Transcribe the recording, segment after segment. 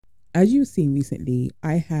As you've seen recently,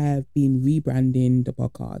 I have been rebranding the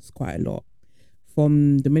podcast quite a lot,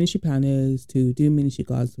 from the ministry planners to doing ministry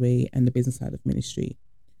God's way and the business side of ministry.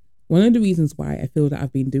 One of the reasons why I feel that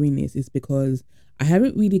I've been doing this is because I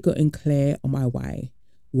haven't really gotten clear on my why.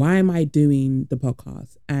 Why am I doing the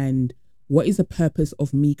podcast? And what is the purpose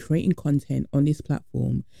of me creating content on this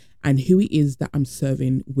platform, and who it is that I'm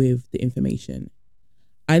serving with the information?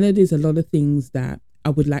 I know there's a lot of things that I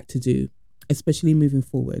would like to do, especially moving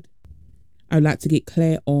forward. I'd like to get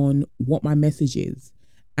clear on what my message is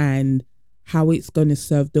and how it's going to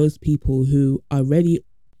serve those people who already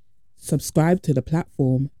subscribe to the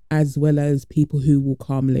platform, as well as people who will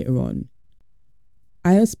come later on.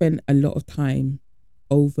 I have spent a lot of time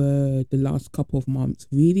over the last couple of months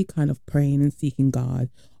really kind of praying and seeking God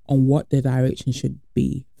on what the direction should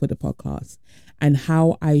be for the podcast and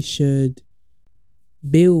how I should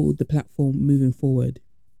build the platform moving forward.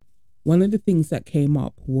 One of the things that came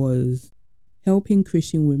up was helping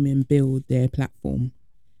Christian women build their platform,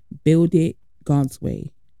 build it God's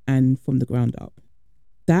way and from the ground up.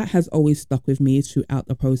 That has always stuck with me throughout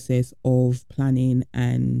the process of planning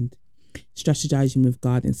and strategizing with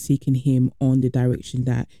God and seeking Him on the direction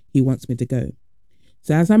that He wants me to go.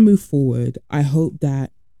 So as I move forward, I hope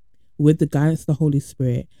that with the guidance of the Holy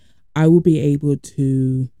Spirit, I will be able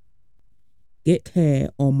to get clear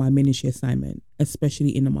on my ministry assignment,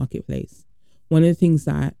 especially in the marketplace. One of the things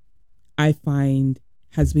that I find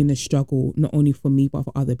has been a struggle, not only for me, but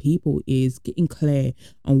for other people, is getting clear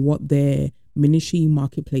on what their ministry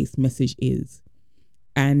marketplace message is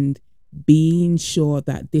and being sure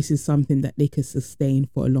that this is something that they can sustain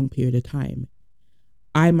for a long period of time.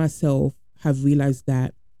 I myself have realized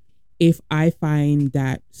that if I find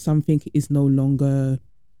that something is no longer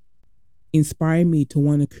inspiring me to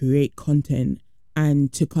want to create content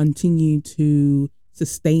and to continue to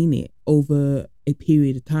sustain it over a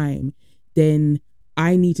period of time, then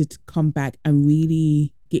I needed to come back and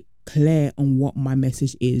really get clear on what my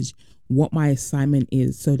message is, what my assignment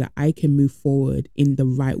is, so that I can move forward in the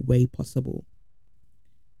right way possible.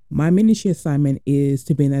 My ministry assignment is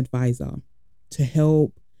to be an advisor, to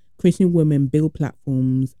help Christian women build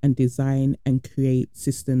platforms and design and create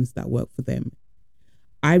systems that work for them.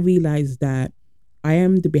 I realized that I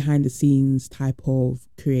am the behind the scenes type of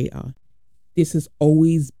creator. This has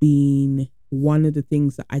always been one of the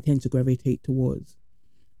things that I tend to gravitate towards.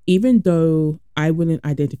 Even though I wouldn't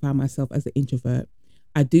identify myself as an introvert,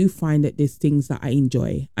 I do find that there's things that I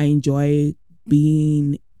enjoy. I enjoy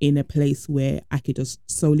being in a place where I could just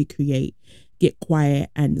solely create, get quiet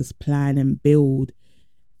and just plan and build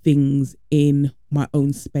things in my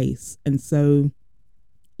own space. And so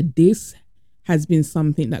this has been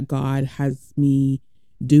something that God has me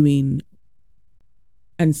doing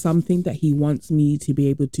and something that He wants me to be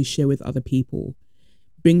able to share with other people,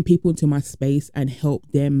 bring people to my space and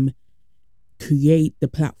help them create the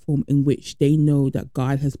platform in which they know that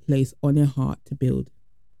God has placed on their heart to build.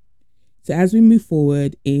 So as we move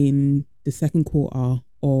forward in the second quarter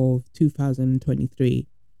of 2023,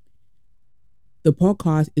 the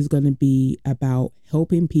podcast is going to be about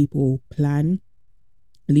helping people plan,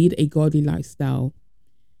 lead a godly lifestyle,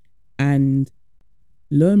 and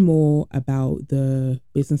learn more about the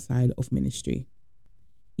business side of ministry.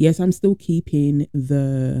 Yes, I'm still keeping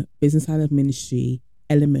the business side of ministry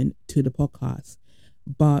element to the podcast,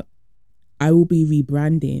 but I will be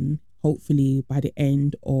rebranding, hopefully by the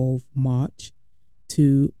end of March,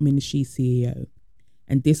 to Ministry CEO.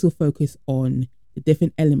 And this will focus on the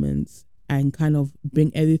different elements and kind of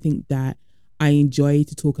bring everything that I enjoy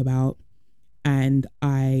to talk about and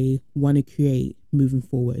I want to create moving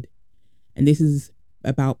forward. And this is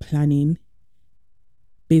about planning,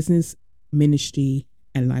 business, ministry,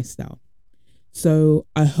 and lifestyle. So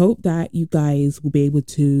I hope that you guys will be able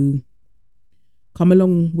to come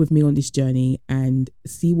along with me on this journey and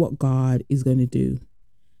see what God is going to do.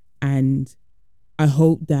 And I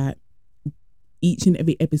hope that each and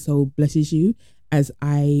every episode blesses you as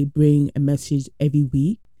I bring a message every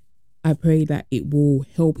week. I pray that it will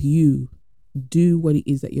help you do what it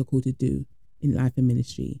is that you're called to do in life and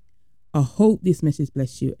ministry. I hope this message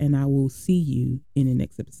bless you, and I will see you in the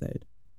next episode.